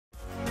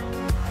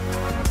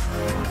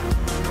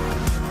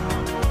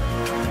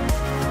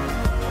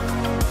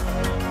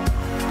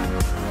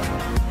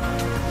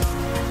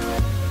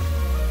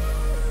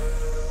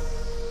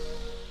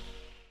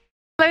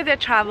Hello there,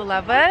 travel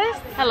lovers.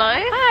 Hello.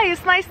 Hi,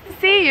 it's nice to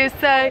see you.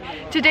 So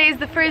today is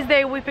the first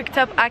day we picked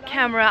up our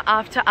camera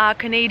after our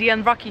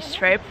Canadian Rockies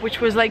trip, which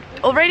was like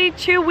already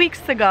 2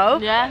 weeks ago.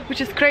 Yeah.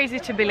 Which is crazy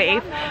to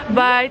believe.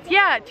 But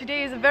yeah,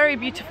 today is a very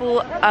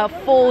beautiful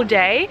fall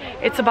day.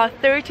 It's about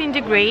 13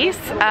 degrees.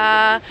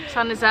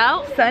 Sun is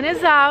out. Sun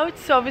is out.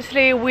 So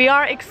obviously we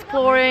are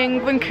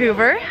exploring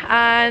Vancouver,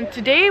 and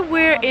today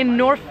we're in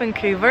North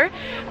Vancouver,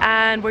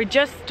 and we're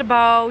just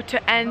about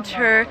to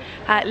enter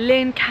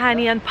Lynn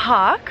Canyon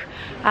Park.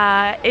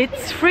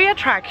 It's free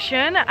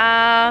attraction.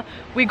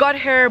 We got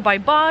here by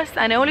bus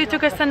and it only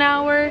took us an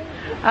hour.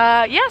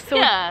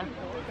 Yeah,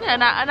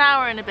 an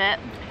hour and a bit.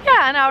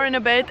 Yeah, an hour and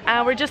a bit,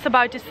 and we're just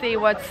about to see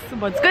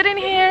what's good in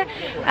here,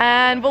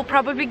 and we'll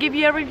probably give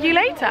you a review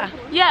later.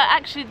 Yeah,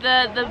 actually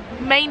the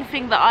main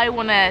thing that I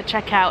want to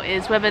check out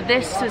is whether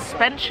this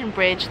suspension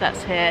bridge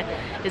that's here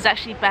is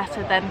actually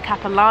better than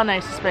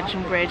Capilano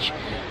Suspension Bridge.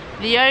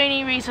 The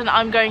only reason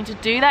I'm going to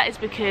do that is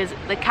because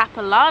the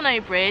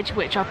Capilano Bridge,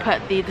 which I'll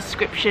put the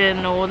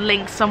description or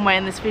link somewhere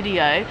in this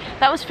video,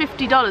 that was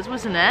 $50,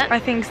 wasn't it? I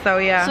think so,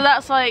 yeah. So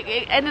that's like,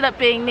 it ended up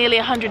being nearly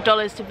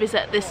 $100 to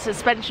visit this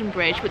suspension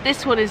bridge, but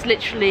this one is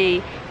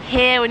literally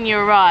here when you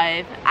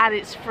arrive and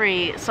it's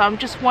free. So I'm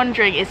just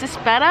wondering, is this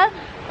better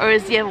or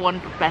is the other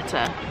one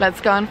better?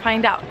 Let's go and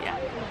find out. Yeah.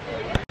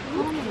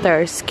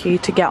 There's queue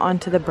to get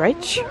onto the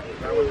bridge.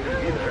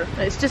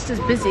 It's just as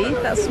busy.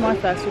 That's my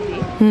first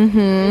review.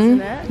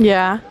 Isn't it?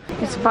 Yeah.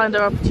 Just find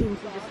our opportunity,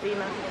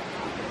 Justina.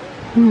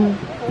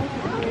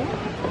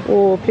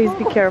 Oh, please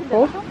be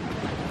careful.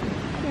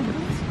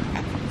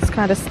 It's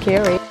kind of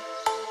scary.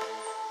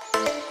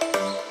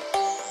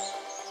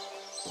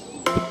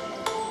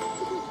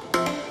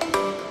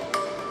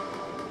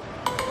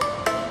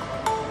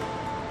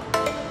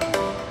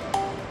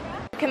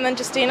 And then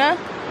Justina?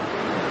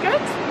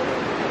 Good?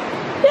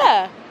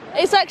 Yeah.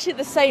 It's actually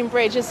the same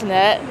bridge, isn't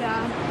it?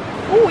 Yeah.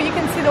 Oh, you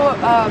can see the,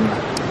 how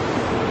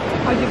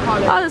do you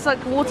call it? Oh, there's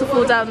like a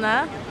waterfall down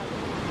there.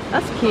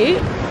 That's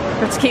cute.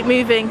 Let's keep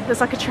moving. There's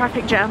like a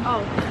traffic jam.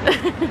 Oh.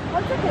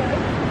 That's okay.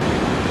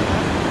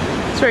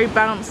 It's very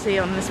bouncy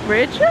on this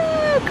bridge.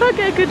 Ah, can't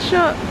get a good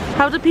shot.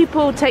 How do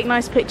people take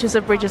nice pictures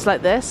of bridges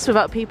like this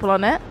without people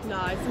on it?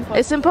 No, it's impossible.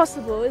 It's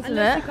impossible, isn't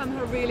Unless it? you come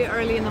here really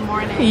early in the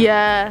morning.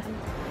 Yeah.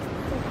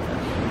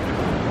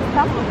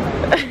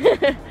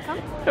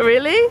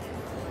 Really?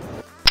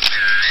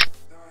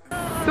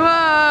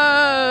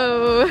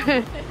 Whoa!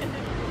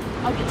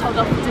 I'll get told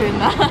off for doing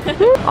that.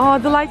 Oh,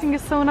 the lighting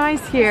is so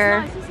nice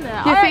here. It's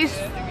nice,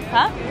 isn't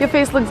it? Your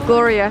face looks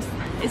glorious.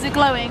 Is it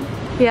glowing?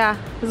 Yeah,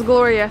 it's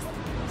glorious.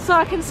 So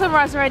I can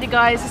summarise already,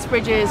 guys. This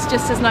bridge is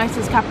just as nice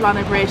as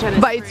Capilano Bridge, and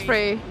It's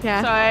free.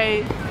 Yeah. So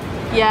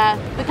yeah,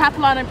 the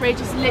Capilano Bridge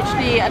is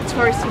literally a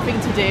touristy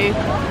thing to do,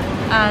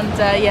 and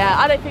yeah,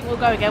 I don't think we'll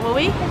go again, will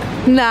we?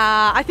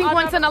 Nah, I think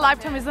once in a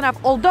lifetime is enough.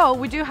 Although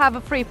we do have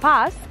a free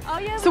pass, Oh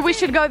yeah. so we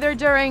should go there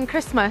during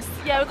Christmas.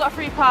 Yeah, we've got a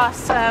free pass.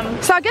 So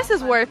I guess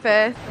it's worth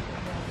it.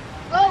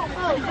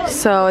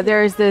 So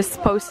there's this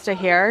poster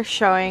here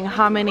showing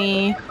how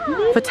many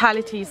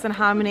fatalities and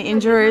how many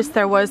injuries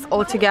there was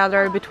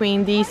altogether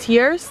between these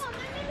years.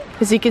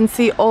 As you can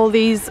see, all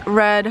these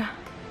red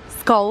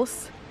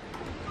skulls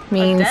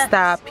means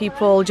that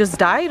people just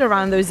died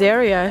around those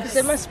areas.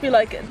 There must be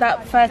like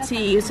that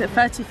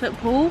 30-foot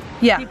pool?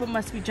 Yeah. People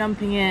must be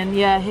jumping in,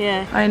 yeah,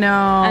 here. I know.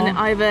 And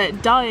either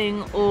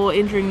dying or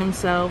injuring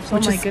themselves.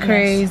 Which oh my is goodness.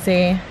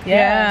 crazy.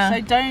 Yeah.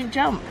 So don't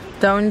jump.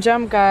 Don't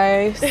jump,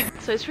 guys.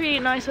 So it's really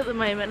nice at the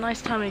moment,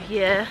 nice time of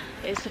year.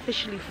 It's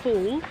officially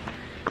fall,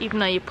 even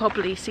though you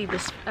probably see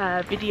this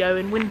video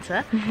in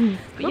winter.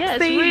 But yeah,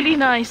 it's really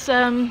nice.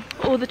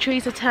 All the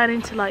trees are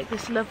turning to like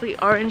this lovely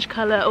orange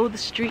colour. All the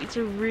streets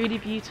are really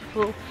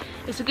beautiful.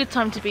 It's a good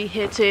time to be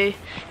here too.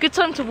 Good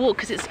time to walk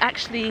because it's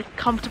actually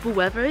comfortable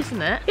weather,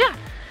 isn't it? Yeah.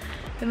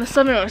 In the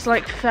summer it was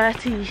like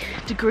 30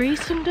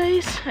 degrees some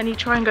days, and you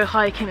try and go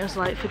hiking, it was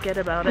like, forget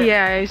about it.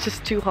 Yeah, it's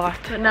just too hot.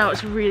 But now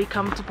it's really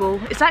comfortable.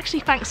 It's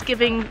actually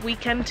Thanksgiving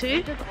weekend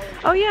too.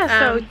 Oh yeah,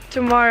 so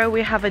tomorrow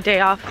we have a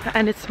day off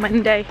and it's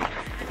Monday.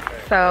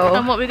 So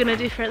and what we're gonna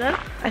do for it then?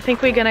 I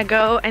think we're gonna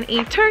go and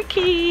eat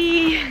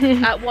turkey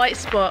at White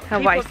Spot.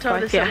 At White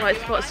Spot, yeah.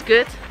 White Spot's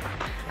good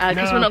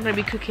because we're not going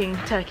to be cooking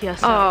turkey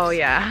ourselves. Oh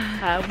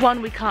yeah.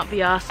 One, we can't be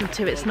arsed, and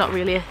two, it's not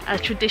really a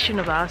tradition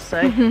of ours, so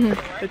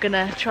we're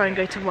gonna try and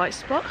go to White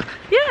Spot.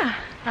 Yeah.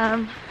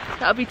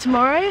 That'll be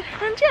tomorrow,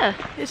 and yeah,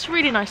 it's a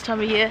really nice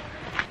time of year.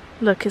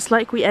 Look, it's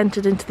like we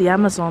entered into the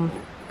Amazon.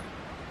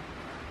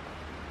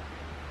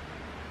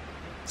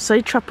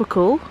 So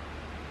tropical.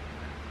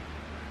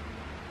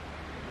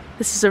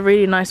 This is a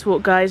really nice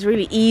walk, guys,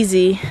 really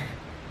easy.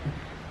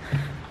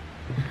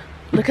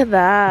 Look at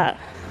that.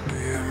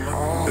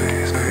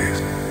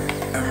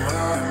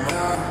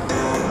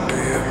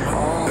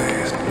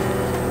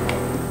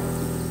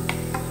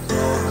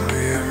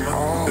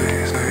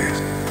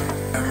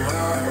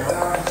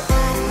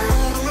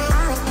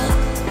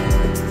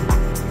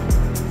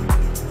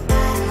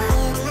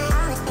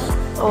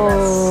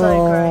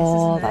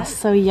 Oh, that's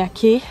so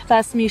yucky.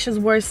 That's Misha's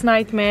worst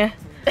nightmare.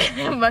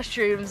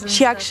 mushrooms. And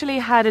she actually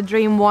had a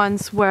dream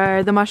once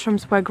where the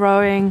mushrooms were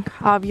growing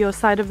out of your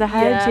side of the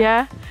head,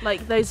 yeah?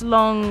 Like those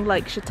long,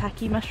 like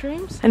shiitake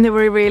mushrooms. And they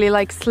were really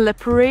like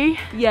slippery.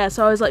 Yeah,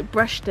 so I was like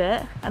brushed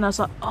it and I was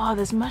like, oh,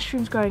 there's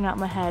mushrooms growing out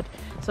my head.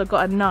 So I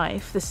got a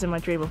knife, this is in my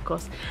dream of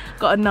course,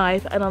 got a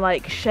knife and I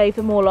like shaved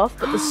them all off,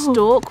 but the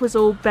stalk was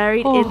all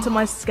buried into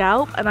my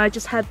scalp and I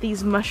just had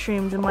these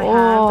mushrooms in my hand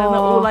and they're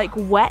all like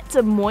wet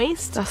and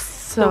moist. That's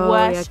so the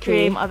worst yucky.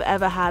 dream I've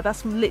ever had.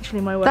 That's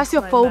literally my worst That's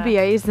your nightmare.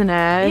 phobia, isn't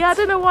it? Yeah, I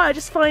don't know why, I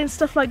just find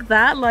stuff like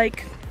that,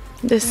 like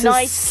this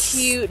nice,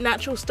 cute,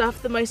 natural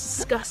stuff, the most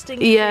disgusting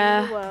thing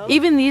in the world.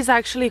 Even these are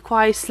actually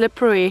quite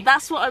slippery.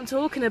 That's what I'm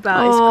talking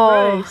about, it's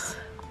gross.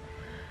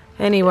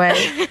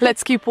 Anyway,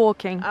 let's keep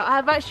walking.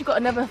 I've actually got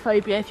another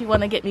phobia if you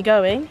want to get me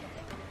going.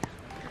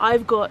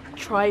 I've got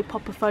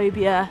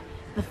trypopophobia,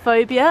 the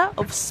phobia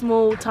of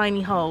small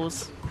tiny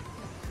holes.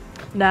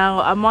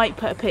 Now I might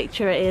put a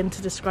picture in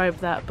to describe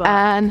that, but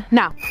and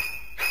now.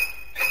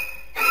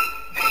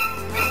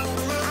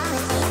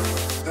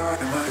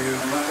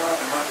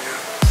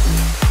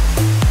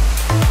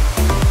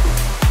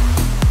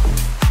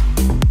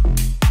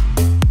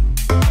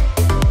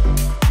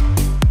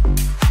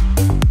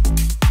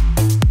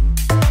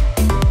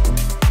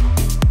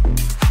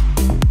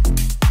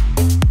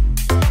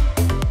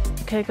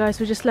 Okay guys,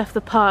 we just left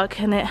the park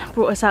and it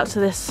brought us out to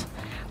this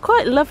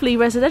quite lovely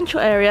residential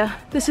area.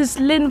 This is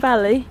Lynn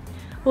Valley.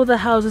 All the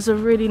houses are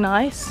really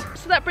nice.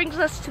 So that brings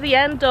us to the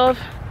end of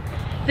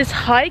this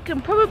hike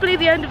and probably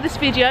the end of this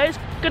video. It's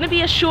going to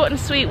be a short and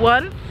sweet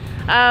one.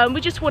 We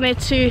just wanted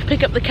to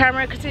pick up the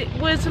camera because it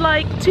was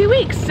like 2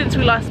 weeks since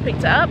we last picked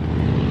it up.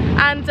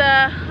 And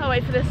I'll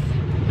wait for this.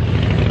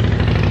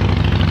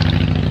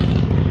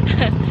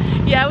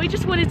 Yeah, we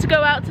just wanted to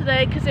go out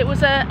today because it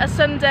was a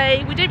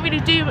Sunday. We didn't really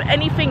do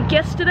anything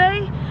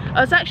yesterday.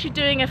 I was actually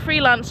doing a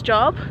freelance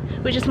job,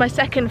 which is my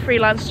second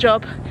freelance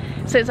job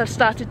since I've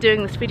started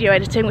doing this video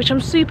editing, which I'm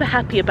super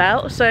happy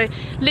about. So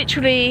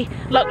literally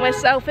locked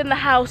myself in the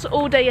house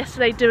all day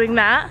yesterday doing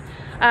that.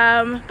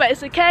 But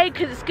it's okay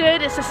because it's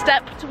good. It's a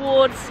step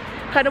towards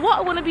kind of what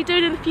I want to be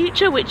doing in the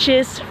future, which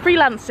is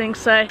freelancing.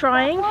 So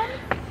trying.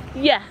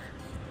 Yeah.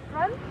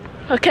 Run.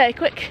 Okay,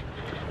 quick.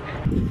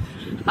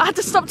 I had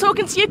to stop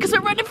talking to you because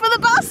I'm running for the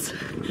bus.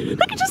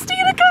 Look at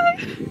Justina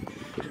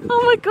go.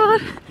 Oh my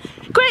god.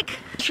 Quick.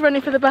 Just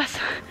running for the bus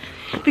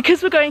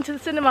because we're going to the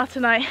cinema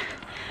tonight.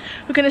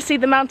 We're going to see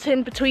the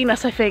mountain between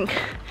us, I think.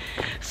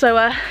 So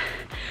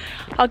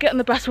I'll get on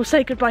the bus. We'll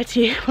say goodbye to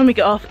you when we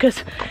get off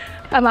because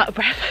I'm out of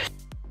breath.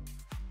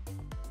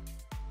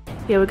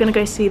 Yeah, we're going to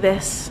go see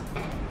this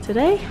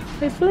today,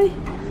 hopefully.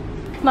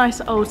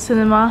 Nice old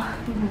cinema.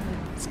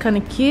 It's kind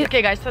of cute.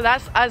 Okay guys, so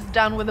that's us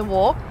done with the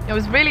walk. It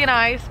was really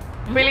nice.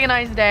 Really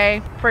nice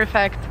day,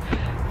 perfect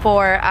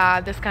for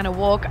this kind of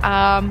walk.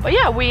 But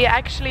yeah, we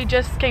actually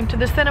just came to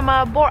the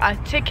cinema, bought our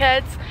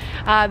tickets.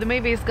 The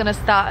movie is gonna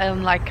start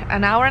in like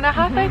an hour and a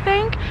half, I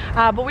think.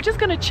 But we're just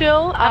gonna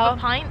chill. Have a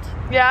pint.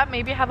 Yeah,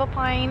 maybe have a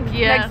pint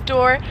next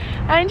door.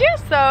 And yeah,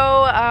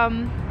 so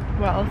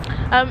well.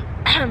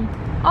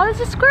 Oh,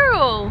 there's a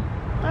squirrel.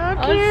 Oh,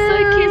 cute. Oh, it's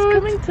so cute. It's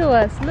coming to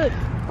us. Look.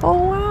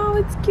 Oh wow,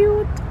 it's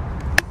cute.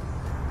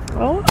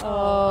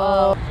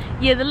 Oh.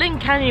 Yeah, the Lynn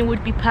Canyon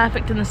would be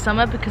perfect in the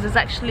summer because there's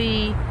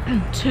actually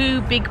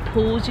 2 big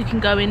pools you can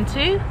go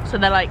into, so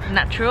they're like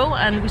natural,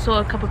 and we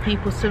saw a couple of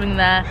people swimming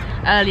there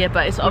earlier,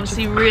 but it's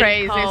obviously really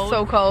crazy. Cold. It's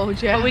so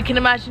cold, yeah. But we can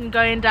imagine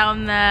going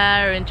down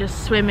there and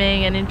just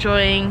swimming and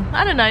enjoying,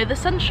 I don't know, the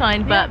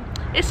sunshine, but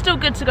it's still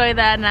good to go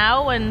there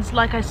now. And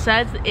like I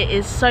said, it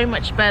is so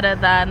much better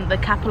than the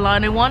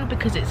Capilano one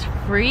because it's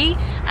free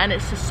and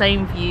it's the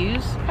same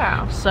views.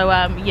 Wow. So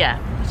yeah,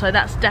 so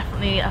that's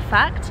definitely a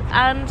fact,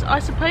 and I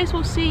suppose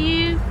we'll see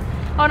you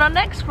on our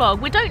next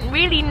vlog. We don't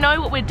really know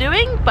what we're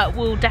doing, but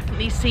we'll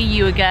definitely see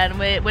you again.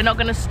 We're not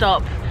going to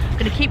stop. We're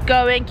going to keep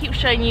going, keep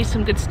showing you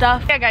some good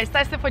stuff. Yeah guys,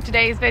 that's it for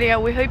today's video.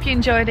 We hope you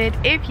enjoyed it.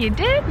 If you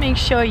did, make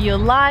sure you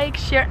like,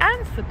 share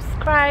and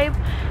subscribe.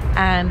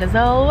 And as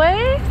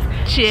always,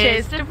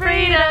 cheers to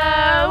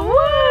freedom!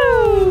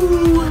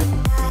 Woo!